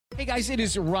Hey guys, it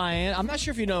is Ryan. I'm not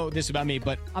sure if you know this about me,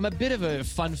 but I'm a bit of a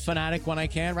fun fanatic when I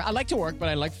can. I like to work, but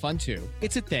I like fun too.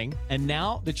 It's a thing. And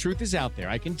now the truth is out there.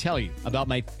 I can tell you about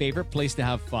my favorite place to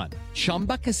have fun.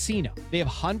 Chumba Casino. They have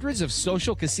hundreds of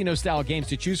social casino style games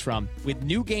to choose from with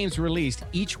new games released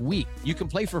each week. You can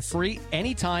play for free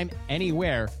anytime,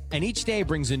 anywhere. And each day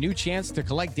brings a new chance to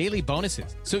collect daily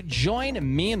bonuses. So join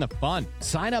me in the fun.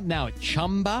 Sign up now at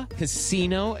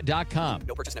ChumbaCasino.com.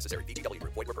 No purchase necessary. VGW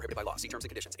Group. Void where prohibited by law. See terms and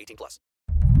conditions. 18+.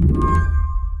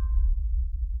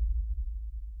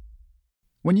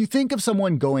 When you think of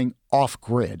someone going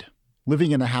off-grid,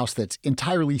 living in a house that's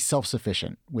entirely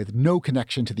self-sufficient, with no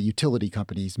connection to the utility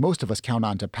companies most of us count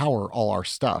on to power all our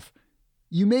stuff,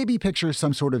 you maybe picture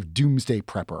some sort of doomsday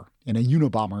prepper in a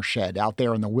Unabomber shed out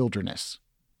there in the wilderness.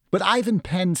 But Ivan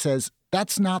Penn says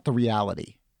that's not the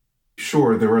reality.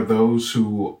 Sure, there are those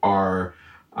who are,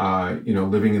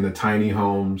 living in the tiny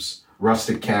homes,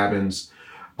 rustic cabins.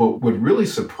 But what really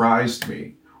surprised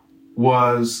me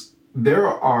was there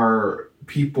are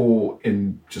people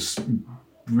in just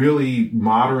really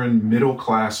modern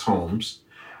middle-class homes,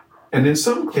 and in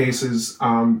some cases,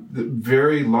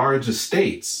 very large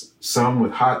estates, some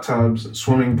with hot tubs and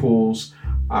swimming pools,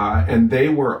 and they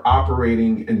were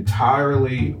operating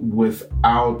entirely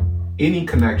without any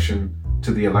connection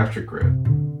to the electric grid.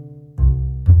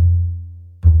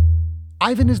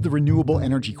 Ivan is the renewable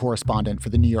energy correspondent for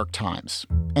the New York Times,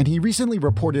 and he recently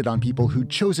reported on people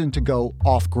who'd chosen to go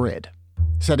off-grid,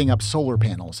 setting up solar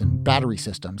panels and battery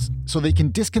systems so they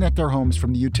can disconnect their homes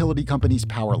from the utility company's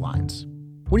power lines.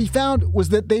 What he found was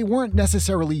that they weren't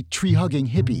necessarily tree-hugging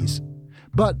hippies,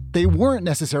 but they weren't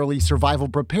necessarily survival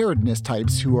preparedness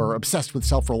types who are obsessed with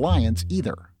self-reliance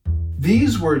either.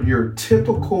 These were your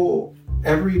typical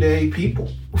everyday people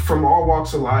from all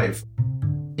walks of life.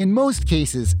 In most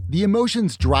cases, the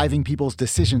emotions driving people's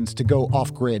decisions to go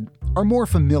off-grid are more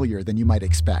familiar than you might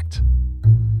expect.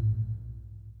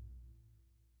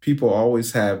 People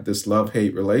always have this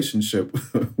love-hate relationship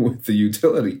with the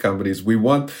utility companies. We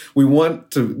want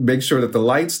to make sure that the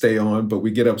lights stay on, but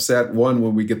we get upset, one,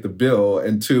 when we get the bill,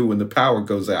 and two, when the power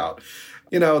goes out.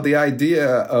 The idea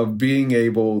of being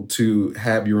able to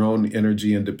have your own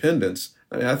energy independence,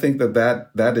 I think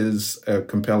that is a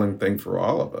compelling thing for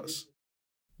all of us.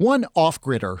 One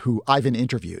off-gridder who Ivan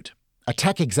interviewed, a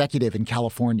tech executive in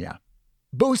California,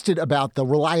 boasted about the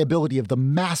reliability of the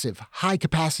massive,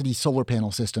 high-capacity solar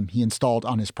panel system he installed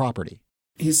on his property.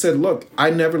 He said, look, I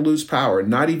never lose power,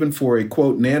 not even for a,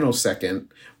 quote,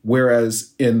 nanosecond,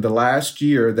 whereas in the last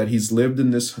year that he's lived in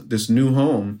this new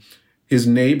home, his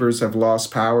neighbors have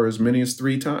lost power as many as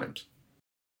 3 times.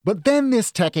 But then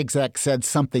this tech exec said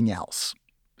something else.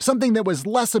 Something that was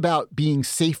less about being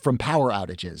safe from power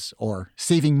outages or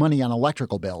saving money on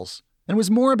electrical bills, and was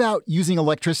more about using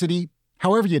electricity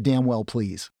however you damn well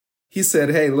please. He said,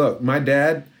 hey, look, my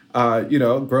dad,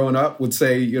 growing up would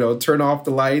say, turn off the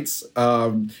lights,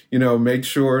 make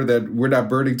sure that we're not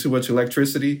burning too much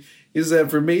electricity. He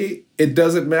said, for me, it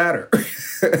doesn't matter.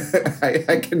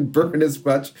 I can burn as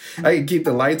much. I can keep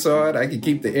the lights on. I can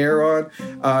keep the air on.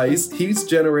 He's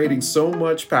generating so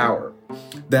much power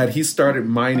that he started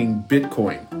mining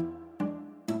Bitcoin.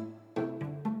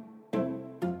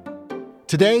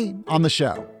 Today on the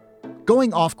show,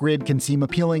 going off-grid can seem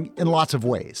appealing in lots of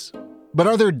ways. But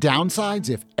are there downsides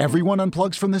if everyone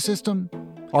unplugs from the system?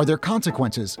 Are there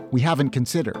consequences we haven't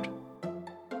considered?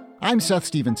 I'm Seth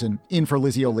Stevenson, in for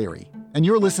Lizzie O'Leary, and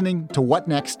you're listening to What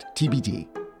Next TBD,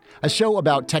 a show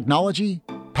about technology,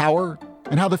 power,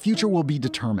 and how the future will be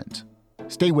determined.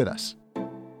 Stay with us.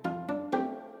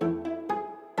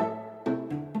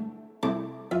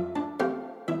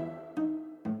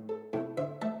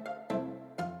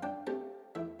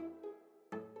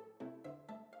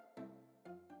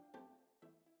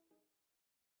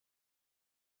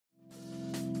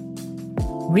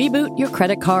 Reboot your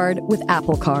credit card with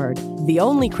Apple Card, the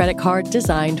only credit card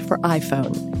designed for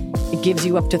iPhone. It gives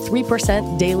you up to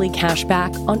 3% daily cash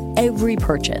back on every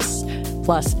purchase.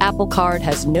 Plus, Apple Card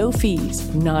has no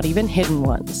fees, not even hidden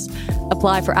ones.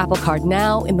 Apply for Apple Card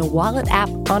now in the Wallet app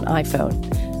on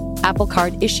iPhone. Apple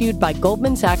Card issued by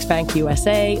Goldman Sachs Bank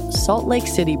USA, Salt Lake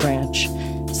City branch.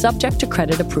 Subject to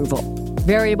credit approval.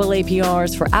 Variable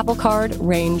APRs for Apple Card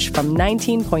range from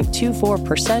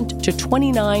 19.24% to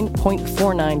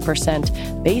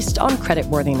 29.49% based on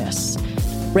creditworthiness.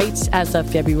 Rates as of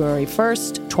February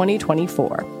 1st,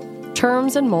 2024.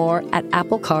 Terms and more at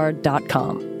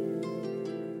applecard.com.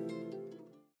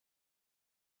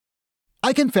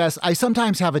 I confess I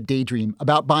sometimes have a daydream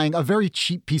about buying a very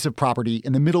cheap piece of property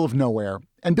in the middle of nowhere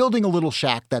and building a little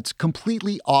shack that's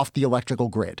completely off the electrical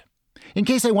grid. in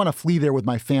case I want to flee there with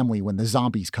my family when the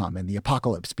zombies come and the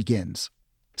apocalypse begins.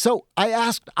 So I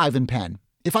asked Ivan Penn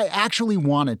if I actually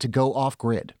wanted to go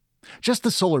off-grid, just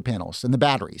the solar panels and the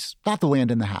batteries, not the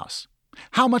land in the house.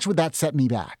 How much would that set me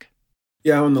back?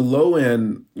 Yeah, on the low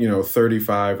end,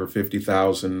 35 or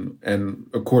 50,000, and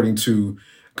according to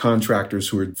contractors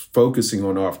who are focusing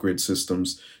on off-grid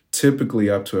systems, typically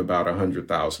up to about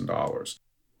 $100,000.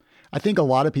 I think a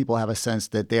lot of people have a sense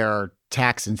that there are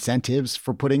tax incentives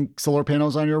for putting solar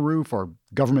panels on your roof or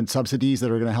government subsidies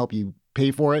that are going to help you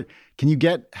pay for it. Can you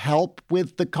get help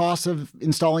with the cost of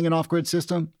installing an off-grid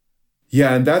system?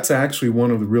 Yeah, and that's actually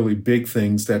one of the really big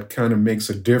things that kind of makes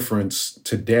a difference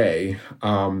today.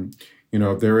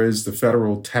 There is the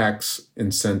federal tax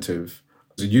incentive.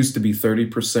 It used to be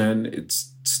 30%.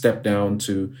 It's stepped down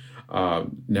to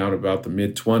now to about the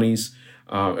mid-20s.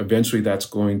 Eventually, that's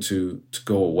going to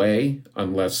go away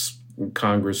unless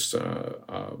Congress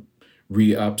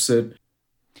re-ups it.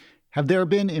 Have there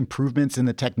been improvements in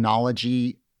the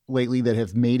technology lately that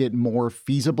have made it more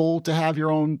feasible to have your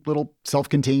own little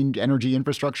self-contained energy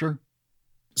infrastructure?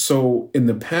 So in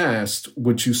the past,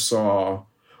 what you saw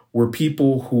were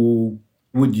people who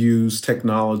would use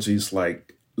technologies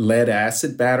like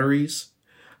lead-acid batteries,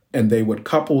 and they would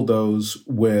couple those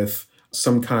with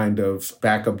some kind of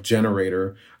backup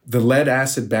generator. The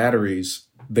lead-acid batteries,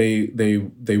 they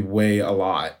weigh a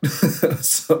lot.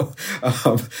 So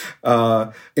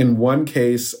in one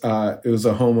case, it was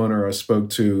a homeowner I spoke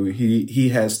to. He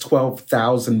has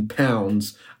 12,000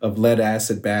 pounds of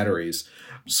lead-acid batteries.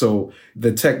 So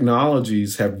the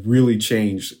technologies have really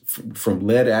changed from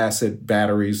lead-acid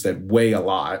batteries that weigh a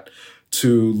lot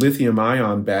to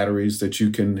lithium-ion batteries that you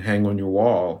can hang on your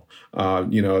wall.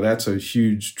 That's a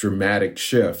huge, dramatic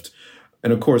shift.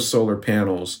 And of course, solar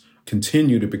panels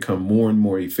continue to become more and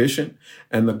more efficient,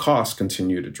 and the costs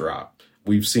continue to drop.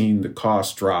 We've seen the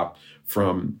cost drop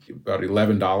from about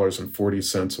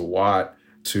 $11.40 a watt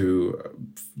to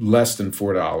less than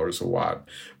 $4 a watt.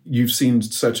 You've seen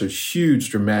such a huge,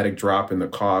 dramatic drop in the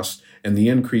cost and the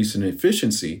increase in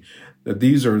efficiency that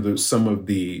these are some of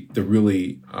the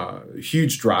really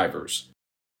huge drivers.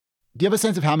 Do you have a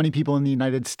sense of how many people in the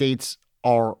United States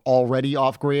are already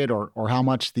off-grid or how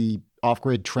much the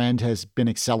off-grid trend has been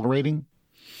accelerating?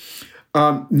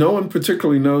 No one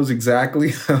particularly knows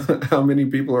exactly how many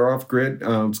people are off-grid.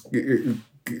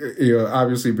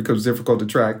 Obviously it becomes difficult to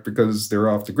track because they're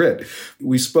off the grid.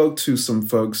 We spoke to some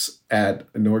folks at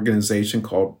an organization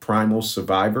called Primal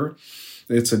Survivor.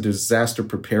 It's a disaster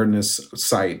preparedness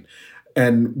site.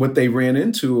 And what they ran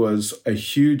into was a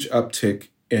huge uptick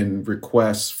in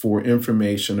requests for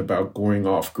information about going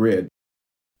off-grid.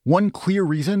 One clear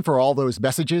reason for all those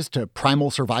messages to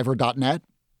primalsurvivor.net?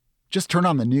 Just turn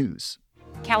on the news.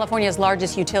 California's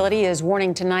largest utility is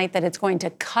warning tonight that it's going to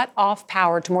cut off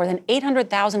power to more than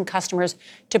 800,000 customers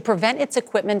to prevent its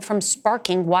equipment from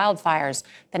sparking wildfires.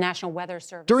 The National Weather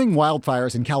Service. During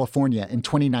wildfires in California in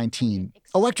 2019,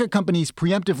 electric companies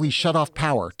preemptively shut off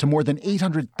power to more than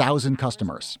 800,000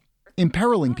 customers,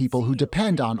 imperiling people who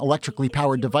depend on electrically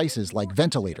powered devices like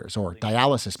ventilators or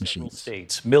dialysis machines.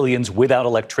 Millions without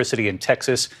electricity in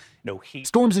Texas. No heat.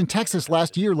 Storms in Texas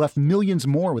last year left millions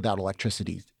more without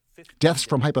electricity. Deaths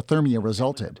from hypothermia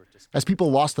resulted as people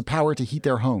lost the power to heat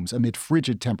their homes amid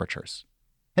frigid temperatures.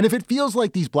 And if it feels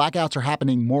like these blackouts are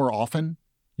happening more often,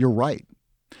 you're right.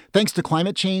 Thanks to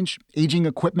climate change, aging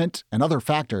equipment, and other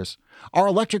factors, our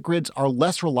electric grids are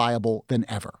less reliable than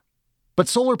ever. But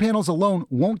solar panels alone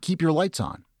won't keep your lights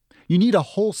on. You need a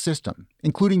whole system,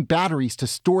 including batteries to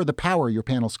store the power your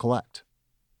panels collect.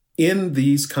 In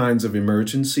these kinds of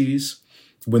emergencies,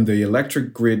 when the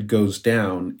electric grid goes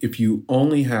down, if you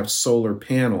only have solar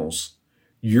panels,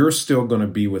 you're still going to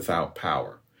be without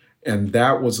power. And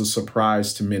that was a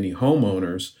surprise to many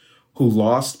homeowners who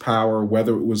lost power,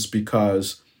 whether it was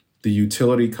because the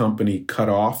utility company cut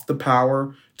off the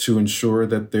power to ensure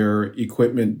that their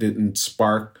equipment didn't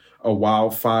spark a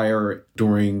wildfire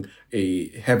during a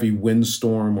heavy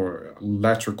windstorm or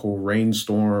electrical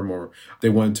rainstorm, or they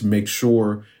wanted to make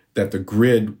sure that the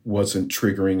grid wasn't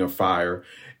triggering a fire.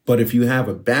 But if you have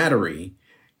a battery,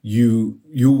 you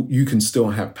can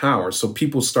still have power. So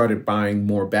people started buying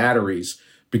more batteries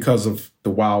because of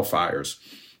the wildfires.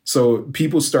 So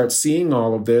people start seeing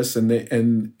all of this,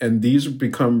 and these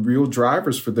become real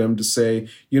drivers for them to say,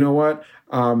 you know what,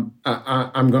 I'm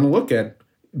going to look at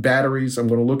batteries, I'm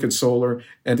going to look at solar,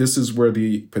 and this is where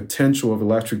the potential of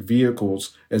electric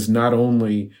vehicles as not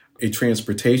only a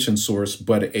transportation source,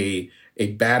 but a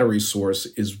battery source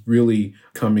is really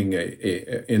coming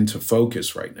into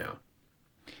focus right now.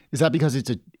 Is that because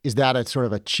is that a sort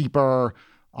of a cheaper,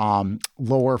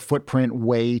 lower footprint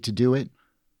way to do it?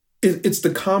 It's the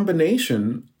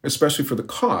combination, especially for the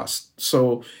cost.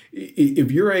 So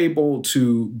if you're able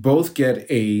to both get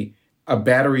a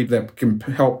battery that can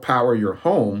help power your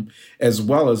home as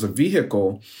well as a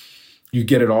vehicle, you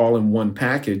get it all in one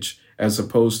package, as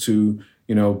opposed to,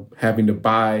 having to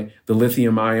buy the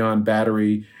lithium ion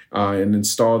battery and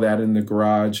install that in the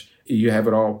garage. You have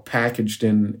it all packaged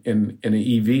in an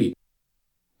EV.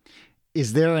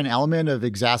 Is there an element of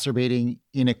exacerbating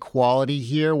inequality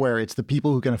here where it's the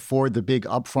people who can afford the big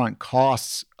upfront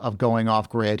costs of going off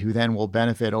grid who then will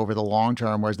benefit over the long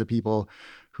term, whereas the people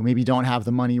who maybe don't have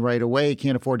the money right away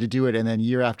can't afford to do it, and then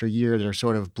year after year they're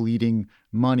sort of bleeding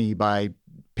money by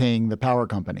paying the power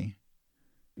company?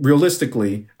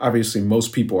 Realistically, obviously,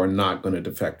 most people are not going to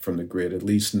defect from the grid, at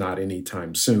least not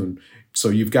anytime soon. So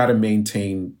you've got to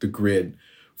maintain the grid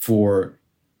for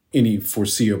any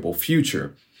foreseeable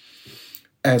future.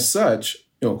 As such,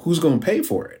 who's going to pay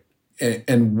for it?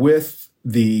 And with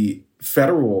the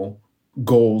federal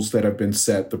goals that have been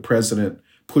set, the president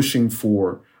pushing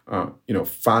for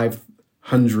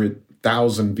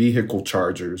 500,000 vehicle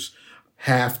chargers,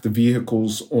 half the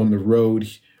vehicles on the road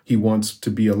he wants to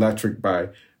be electric by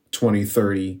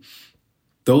 2030.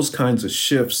 Those kinds of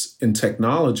shifts in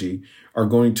technology are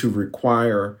going to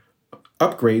require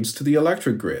upgrades to the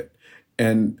electric grid.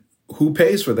 And who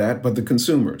pays for that but the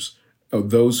consumers,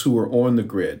 those who are on the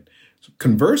grid?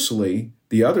 Conversely,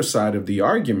 the other side of the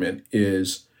argument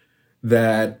is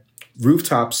that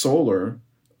rooftop solar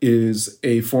is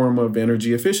a form of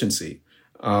energy efficiency.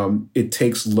 It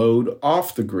takes load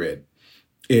off the grid.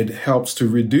 It helps to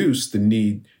reduce the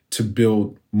need to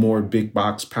build more big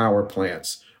box power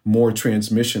plants, more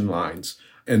transmission lines,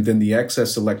 and then the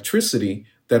excess electricity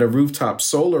that a rooftop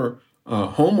solar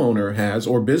homeowner has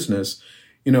or business,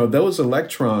 those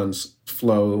electrons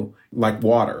flow like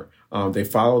water. They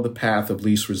follow the path of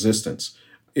least resistance.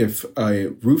 If a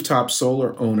rooftop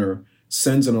solar owner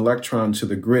sends an electron to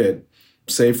the grid,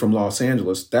 say from Los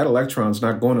Angeles, that electron's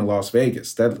not going to Las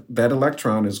Vegas. That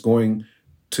electron is going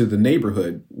to the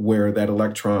neighborhood where that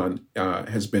electron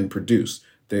has been produced.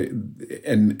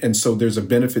 And so there's a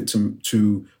benefit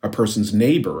to a person's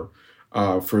neighbor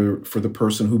for the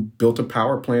person who built a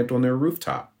power plant on their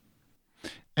rooftop.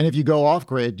 And if you go off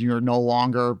grid, you're no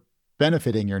longer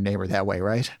benefiting your neighbor that way,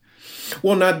 right?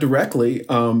 Well, not directly,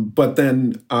 but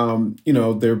then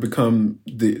there become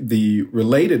the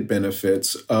related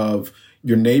benefits of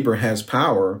your neighbor has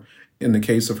power. In the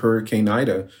case of Hurricane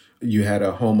Ida, you had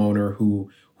a homeowner who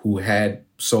had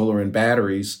solar and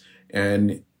batteries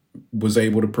and was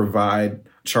able to provide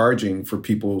charging for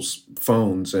people's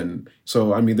phones. And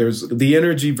so, there's the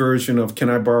energy version of can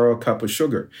I borrow a cup of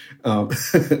sugar?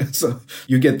 So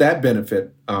you get that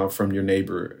benefit from your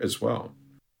neighbor as well.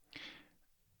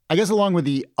 I guess along with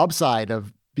the upside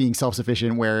of being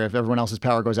self-sufficient, where if everyone else's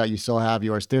power goes out, you still have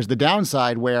yours, there's the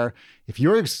downside where if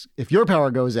your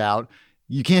power goes out,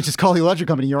 you can't just call the electric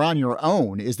company, you're on your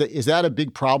own. Is that a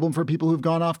big problem for people who've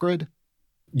gone off grid?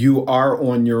 You are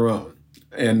on your own.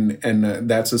 And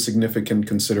that's a significant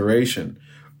consideration.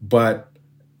 But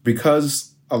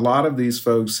because a lot of these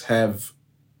folks have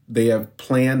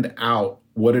planned out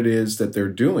what it is that they're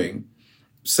doing,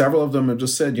 several of them have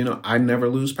just said, I never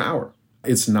lose power.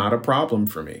 It's not a problem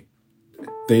for me.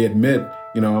 They admit,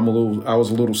 I was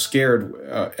a little scared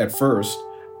at first,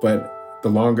 but the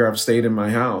longer I've stayed in my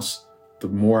house, the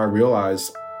more I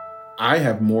realize I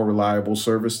have more reliable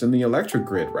service than the electric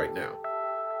grid right now.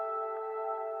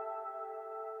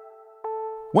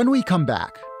 When we come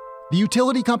back, the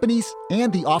utility companies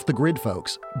and the off-the-grid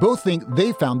folks both think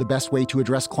they've found the best way to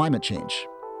address climate change.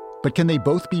 But can they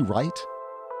both be right?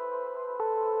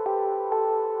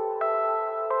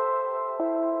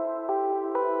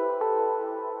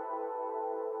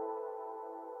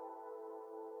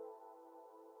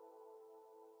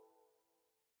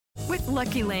 With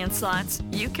Lucky Land Slots,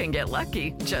 you can get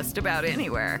lucky just about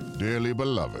anywhere. Dearly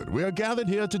beloved, we are gathered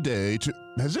here today to...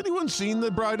 Has anyone seen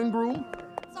the bride and groom?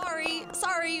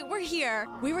 Sorry, we're here.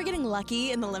 We were getting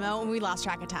lucky in the limo and we lost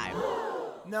track of time.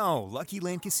 No, Lucky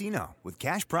Land Casino, with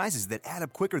cash prizes that add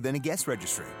up quicker than a guest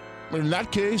registry. In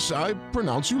that case, I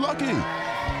pronounce you lucky.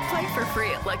 Play for free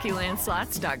at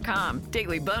LuckyLandSlots.com.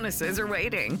 Daily bonuses are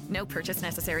waiting. No purchase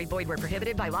necessary. Void where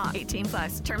prohibited by law.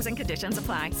 18+. Terms and conditions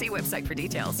apply. See website for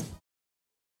details.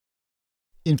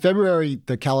 In February,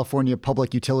 the California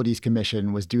Public Utilities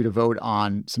Commission was due to vote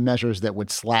on some measures that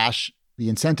would slash the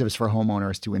incentives for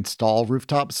homeowners to install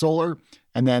rooftop solar,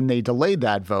 and then they delayed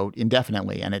that vote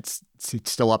indefinitely, and it's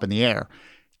still up in the air.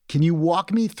 Can you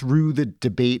walk me through the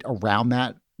debate around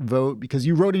that vote? Because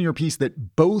you wrote in your piece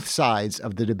that both sides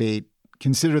of the debate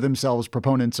consider themselves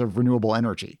proponents of renewable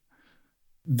energy.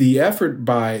 The effort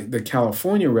by the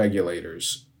California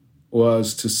regulators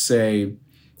was to say,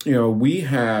 we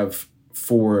have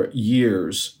for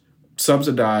years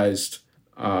subsidized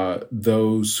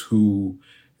those who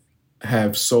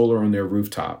have solar on their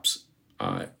rooftops.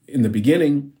 In the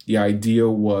beginning, the idea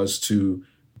was to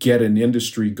get an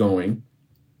industry going,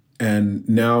 and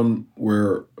now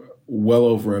we're well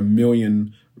over 1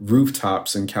 million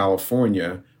rooftops in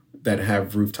California that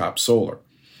have rooftop solar.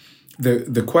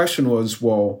 The question was,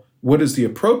 well, what is the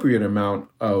appropriate amount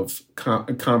of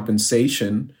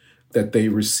compensation that they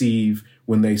receive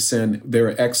when they send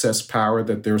their excess power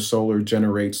that their solar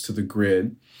generates to the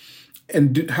grid?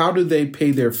 And how do they pay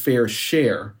their fair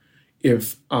share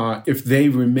if they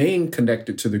remain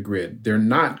connected to the grid? They're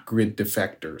not grid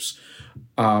defectors,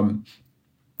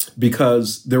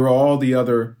 because there are all the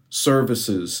other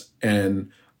services and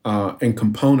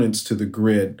components to the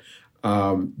grid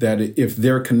that if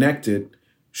they're connected,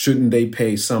 shouldn't they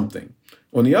pay something?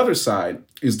 On the other side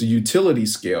is the utility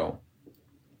scale,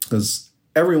 because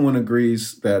everyone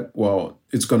agrees that, well,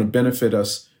 it's going to benefit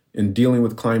us in dealing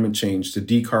with climate change to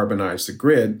decarbonize the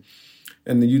grid.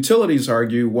 And the utilities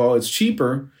argue, well, it's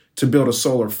cheaper to build a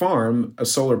solar farm. A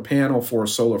solar panel for a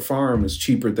solar farm is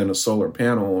cheaper than a solar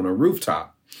panel on a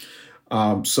rooftop.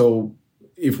 So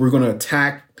if we're going to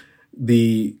attack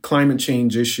the climate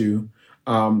change issue,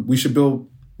 we should build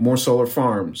more solar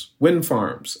farms, wind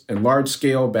farms, and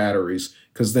large-scale batteries,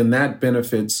 because then that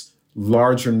benefits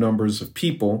larger numbers of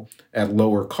people at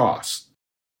lower cost.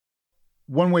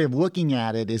 One way of looking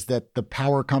at it is that the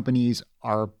power companies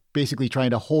are basically trying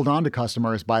to hold on to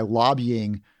customers by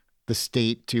lobbying the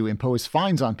state to impose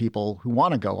fines on people who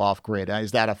want to go off-grid.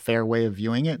 Is that a fair way of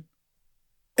viewing it?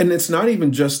 And it's not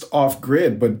even just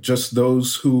off-grid, but just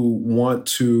those who want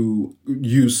to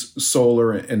use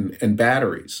solar and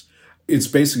batteries. It's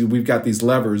basically, we've got these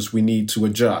levers we need to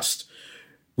adjust.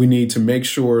 We need to make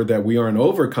sure that we aren't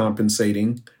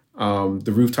overcompensating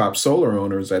the rooftop solar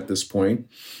owners at this point,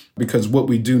 because what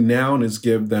we do now is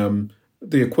give them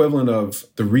the equivalent of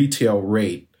the retail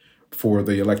rate for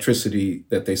the electricity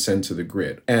that they send to the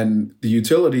grid. And the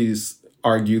utilities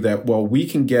argue that, well, we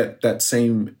can get that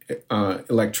same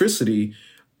electricity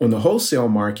on the wholesale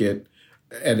market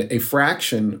at a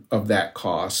fraction of that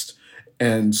cost.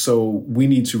 And so we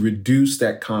need to reduce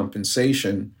that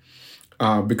compensation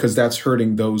because that's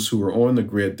hurting those who are on the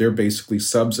grid. They're basically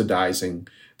subsidizing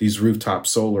these rooftop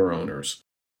solar owners.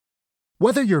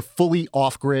 Whether you're fully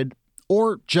off-grid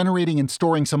or generating and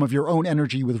storing some of your own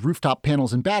energy with rooftop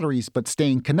panels and batteries, but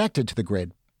staying connected to the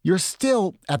grid, you're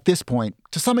still, at this point,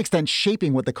 to some extent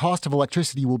shaping what the cost of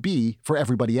electricity will be for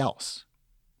everybody else.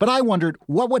 But I wondered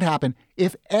what would happen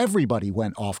if everybody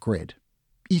went off-grid,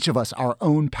 each of us our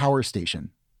own power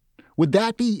station. Would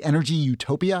that be energy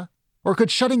utopia? Or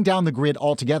could shutting down the grid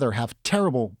altogether have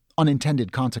terrible,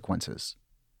 unintended consequences?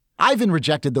 Ivan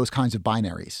rejected those kinds of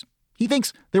binaries. He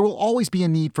thinks there will always be a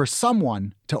need for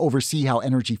someone to oversee how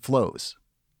energy flows.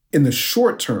 In the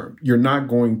short term, you're not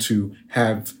going to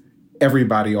have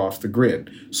everybody off the grid.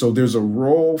 So there's a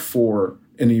role for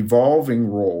an evolving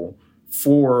role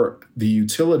for the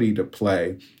utility to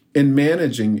play in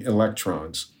managing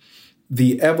electrons.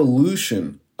 The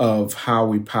evolution of how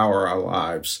we power our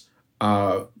lives,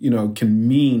 can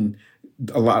mean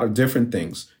a lot of different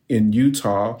things. In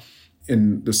Utah,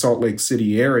 in the Salt Lake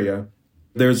City area,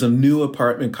 there's a new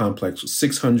apartment complex with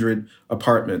 600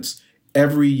 apartments.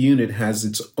 Every unit has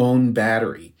its own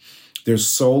battery. There's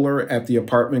solar at the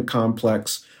apartment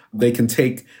complex. They can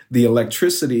take the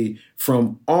electricity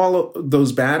from all of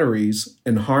those batteries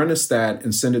and harness that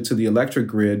and send it to the electric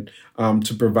grid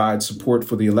to provide support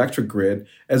for the electric grid,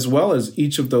 as well as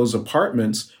each of those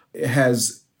apartments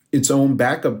has its own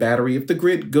backup battery if the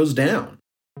grid goes down.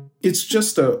 It's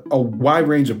just a wide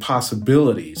range of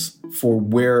possibilities for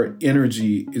where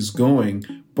energy is going,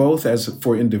 both as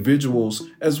for individuals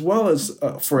as well as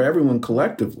for everyone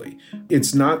collectively.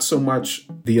 It's not so much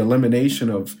the elimination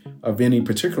of any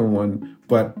particular one,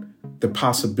 but the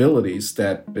possibilities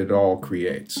that it all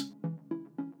creates.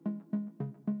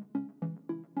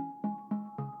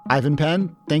 Ivan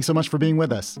Penn, thanks so much for being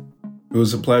with us. It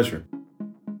was a pleasure.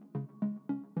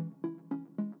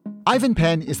 Ivan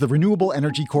Penn is the renewable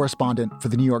energy correspondent for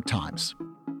the New York Times.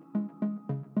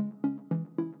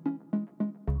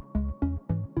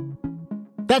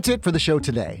 That's it for the show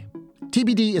today.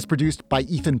 TBD is produced by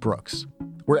Ethan Brooks.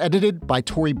 We're edited by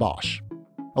Tori Bosch.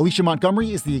 Alicia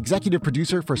Montgomery is the executive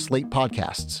producer for Slate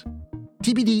Podcasts.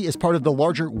 TBD is part of the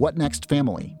larger What Next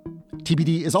family.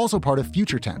 TBD is also part of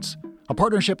Future Tense, a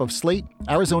partnership of Slate,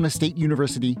 Arizona State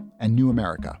University, and New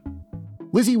America.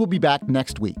 Lizzie will be back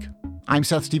next week. I'm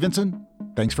Seth Stevenson.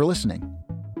 Thanks for listening.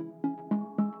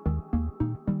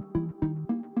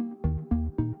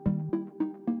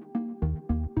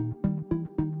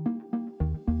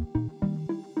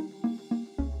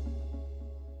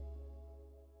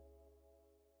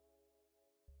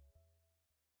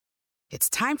 It's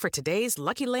time for today's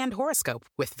Lucky Land horoscope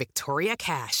with Victoria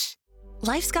Cash.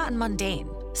 Life's gotten mundane,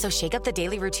 so shake up the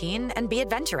daily routine and be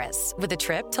adventurous with a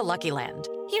trip to Lucky Land.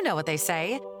 You know what they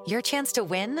say, your chance to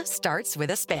win starts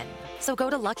with a spin. So go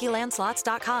to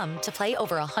LuckyLandSlots.com to play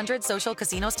over 100 social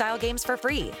casino-style games for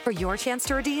free for your chance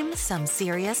to redeem some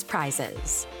serious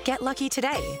prizes. Get lucky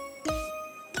today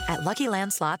at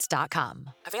LuckyLandSlots.com.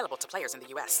 Available to players in the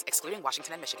U.S., excluding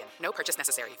Washington and Michigan. No purchase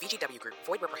necessary. VGW Group.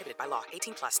 Void where prohibited by law.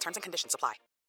 18+. Terms and conditions apply.